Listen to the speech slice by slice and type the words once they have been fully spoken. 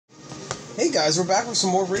Hey guys, we're back with some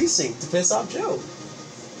more racing to piss off Joe.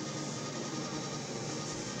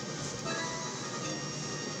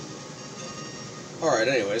 Alright,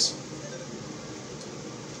 anyways.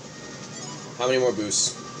 How many more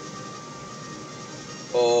boosts?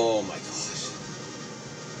 Oh my gosh.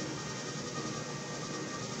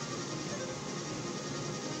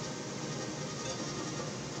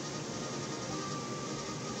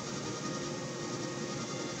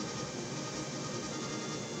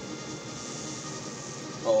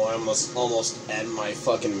 Oh, I almost end my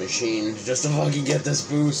fucking machine just to fucking get this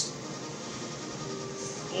boost.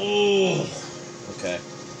 Oh. Okay.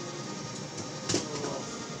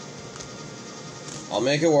 I'll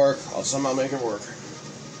make it work. I'll somehow make it work.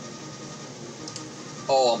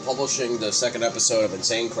 Oh, I'm publishing the second episode of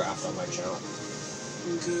Insane Craft on my channel.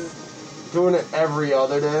 Okay. Doing it every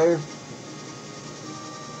other day.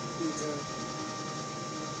 Okay.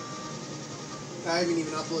 I haven't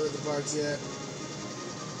even uploaded the parts yet.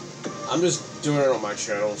 I'm just doing it on my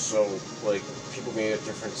channel so, like, people can get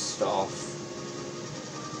different stuff.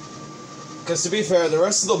 Because to be fair, the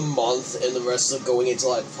rest of the month and the rest of going into,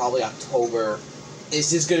 like, probably October is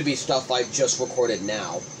just going to be stuff I've just recorded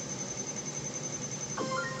now.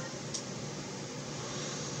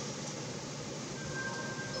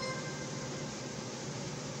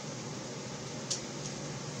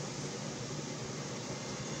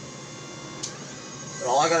 And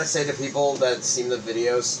all I gotta say to people that seen the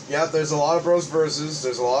videos, yeah, there's a lot of Bros Versus,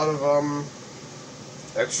 there's a lot of,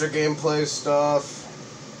 extra gameplay stuff.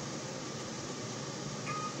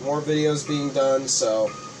 More videos being done, so...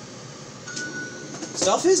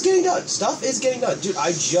 Stuff is getting done. Stuff is getting done. Dude,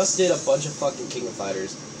 I just did a bunch of fucking King of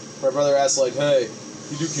Fighters. My brother asked, like, hey,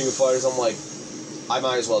 you do King of Fighters? I'm like, I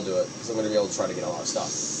might as well do it, because I'm going to be able to try to get a lot of stuff.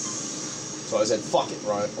 So I said, fuck it,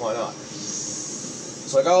 why not?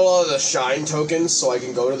 So I got a lot of the Shine tokens, so I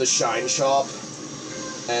can go to the Shine shop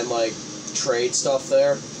and, like, trade stuff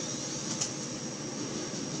there.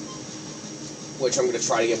 Which I'm going to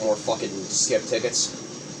try to get more fucking skip tickets.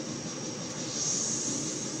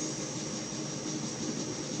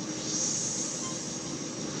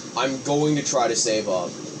 I'm going to try to save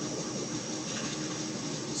up.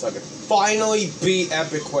 So I can finally beat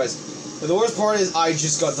Epic Quest. But the worst part is I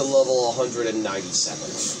just got to level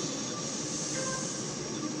 197.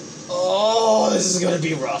 Oh, this is going to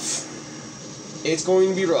be rough. It's going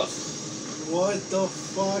to be rough. What the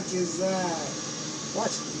fuck is that?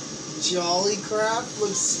 What? Jollycraft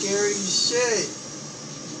looks scary as shit.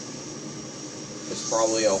 It's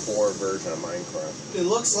probably a horror version of Minecraft. It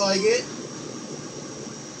looks like it.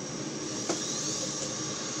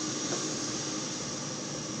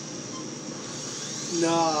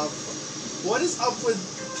 Nah. What is up with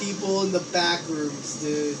people in the back rooms,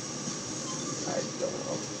 dude? I don't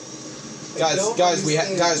know. Guys, we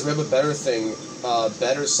have a better thing.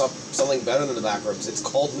 Something better than the back rooms. It's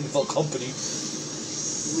called Lethal Company.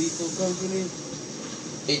 Lethal Company?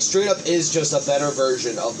 It straight up is just a better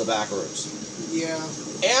version of the back rooms. Yeah.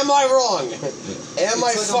 Am I wrong? It's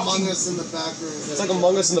like Among Us in the back rooms. It's like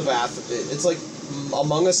Among Us in the bath. It's like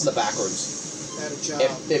Among Us in the back rooms. Had a job.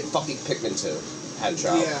 If fucking Pikmin 2 had a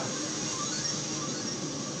job. Yeah.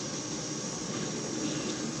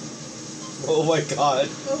 Oh my god.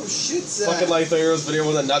 Oh shit, Zach. Fucking like the Heroes video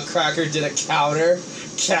when the Nutcracker did a counter.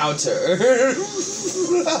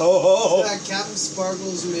 Oh. Captain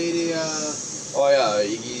Sparkles made a, Oh yeah,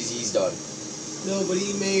 he's done. No, but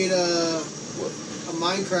he made a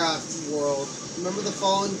Minecraft world. Remember the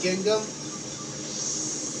Fallen Kingdom?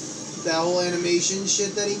 That whole animation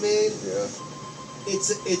shit that he made? Yeah. It's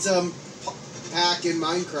a pack in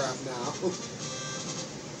Minecraft now.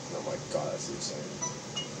 Oh my god, that's insane.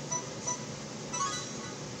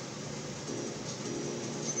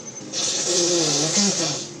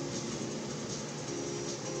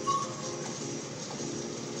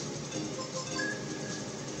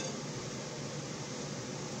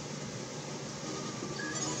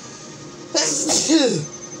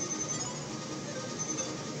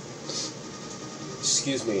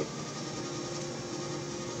 Excuse me.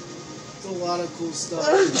 It's a lot of cool stuff.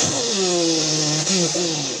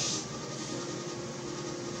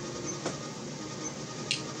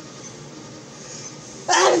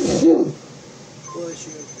 Bless you.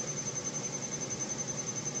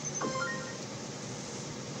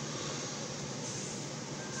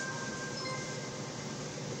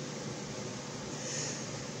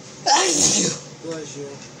 Bless you.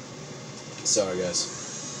 Sorry, guys.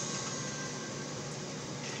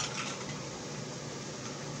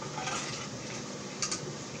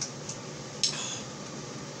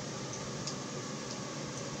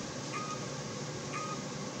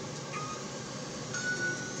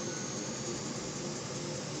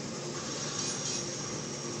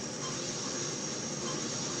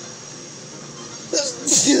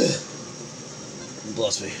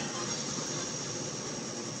 Bless me.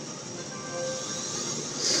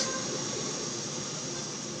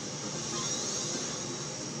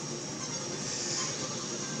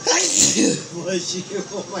 Bless you.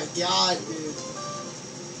 Oh my god, dude.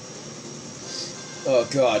 Oh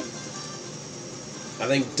god. I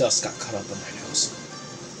think dust got cut up in my nose.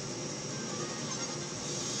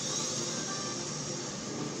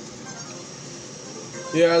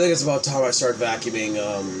 Yeah, I think it's about time I start vacuuming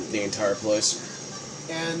the entire place.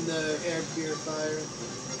 And the air purifier.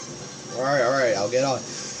 Alright, I'll get on.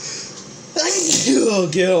 I'll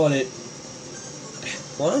get on it.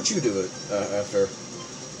 Why don't you do it after?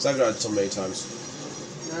 Because I've done it so many times.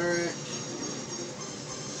 Alright.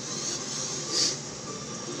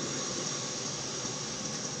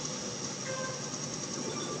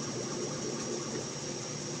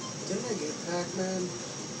 Didn't I get Pac-Man?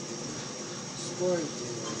 Scoring team.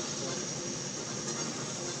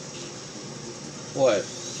 What?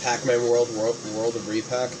 Pac-Man World of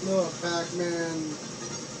Repack? No, a Pac-Man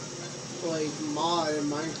like mod in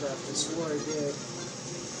Minecraft. I swore I did.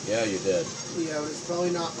 Yeah, you did. Yeah, but it's probably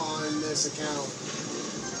not on this account.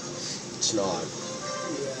 It's not.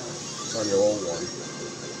 Yeah. It's on your old one.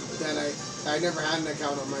 That I never had an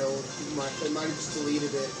account on my old. I might have just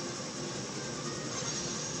deleted it.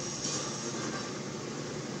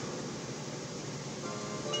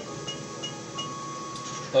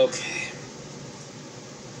 Okay.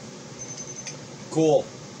 Cool.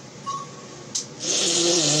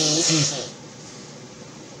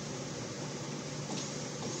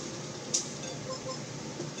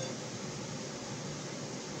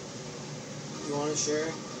 You want to share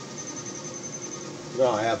it?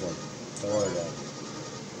 No, I have one. Don't worry about it.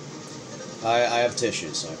 I have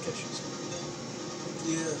tissues. I have tissues.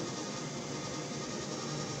 Yeah.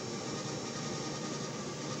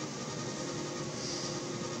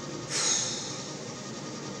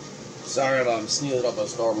 Sorry if I'm sneezing up a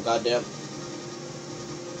storm, goddamn.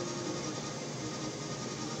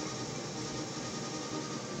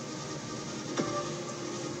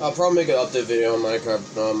 I'll probably make an update video on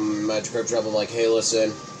Magikarp Trouble, like, hey,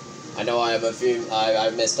 listen, I know I have a few, I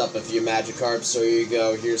messed up a few Magikarps, so here you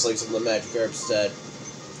go, here's, like, some of the Magikarps that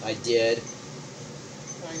I did.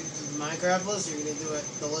 Are you doing the Minecraft list, or are you going to do it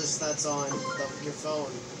the list that's on your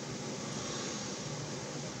phone?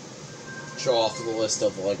 Show off the list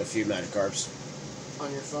of, like, a few Magikarps.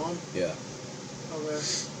 On your phone? Yeah. Okay.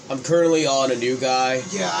 I'm currently on a new guy.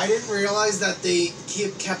 Yeah, I didn't realize that they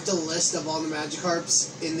kept a list of all the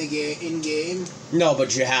Magikarps in the in-game. No,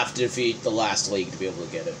 but you have to defeat the last league to be able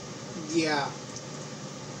to get it. Yeah.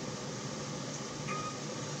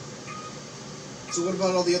 So what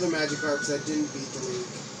about all the other Magikarps that didn't beat the league?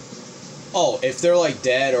 Oh, if they're, like,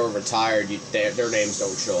 dead or retired, their names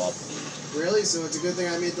don't show up. Really? So it's a good thing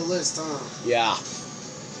I made the list, huh? Yeah.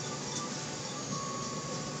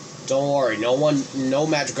 Don't worry, no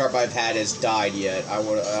Magikarp I've had has died yet. I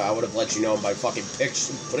would have let you know by fucking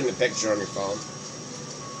putting a picture on your phone.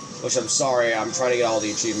 Which I'm sorry, I'm trying to get all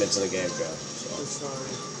the achievements in the game, Joe. So. That's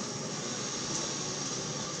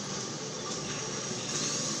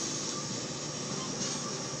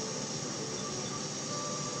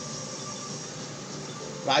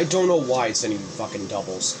fine. I don't know why it's sending fucking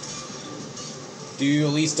doubles. Do you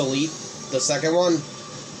at least delete the second one?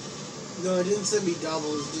 No, it didn't send me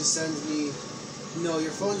doubles. It just sends me... No,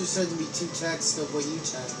 your phone just sends me 2 texts of what you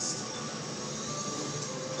text.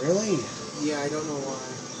 Really? Yeah, I don't know why.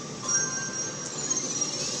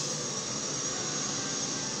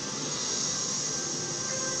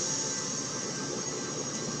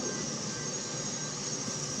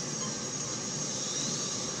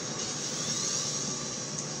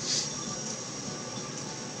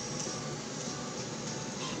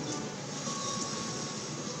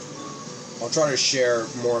 I'll try to share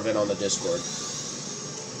more of it on the Discord.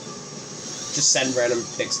 Just send random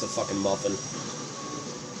pics to fucking Muffin.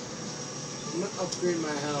 I'm gonna upgrade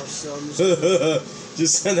my house, so I'm just...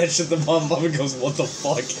 Just send that shit to Muffin. Muffin goes, what the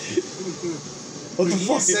fuck? What the Can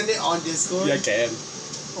fuck? you send it on Discord? Yeah, I can.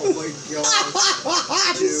 Oh my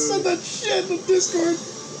god. Just send that shit to Discord.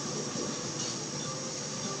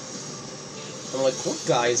 I'm like, what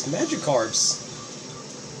guys? Magikarps.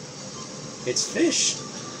 It's fish.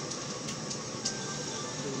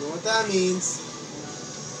 You know what that means.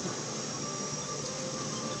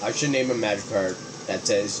 I should name a Magikarp that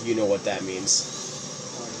says, you know what that means.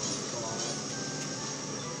 Oh my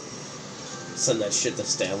god. Send that shit to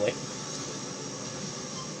Stanley.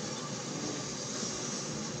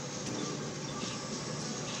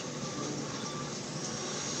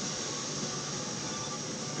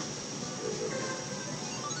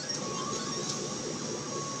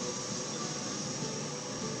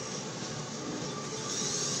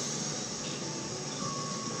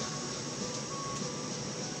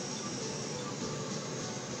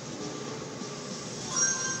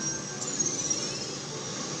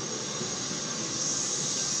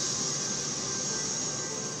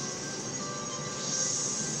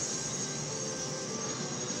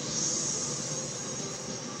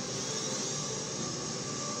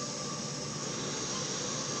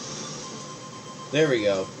 There we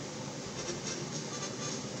go.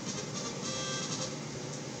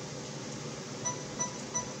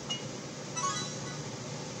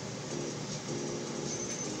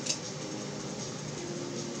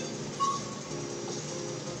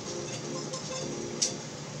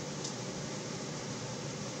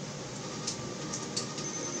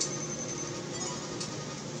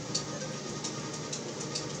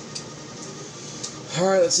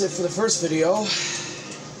 Alright, that's it for the first video.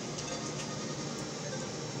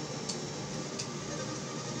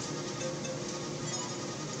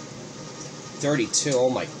 $32, oh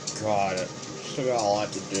my god. Still got a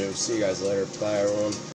lot to do. See you guys later. Bye, everyone.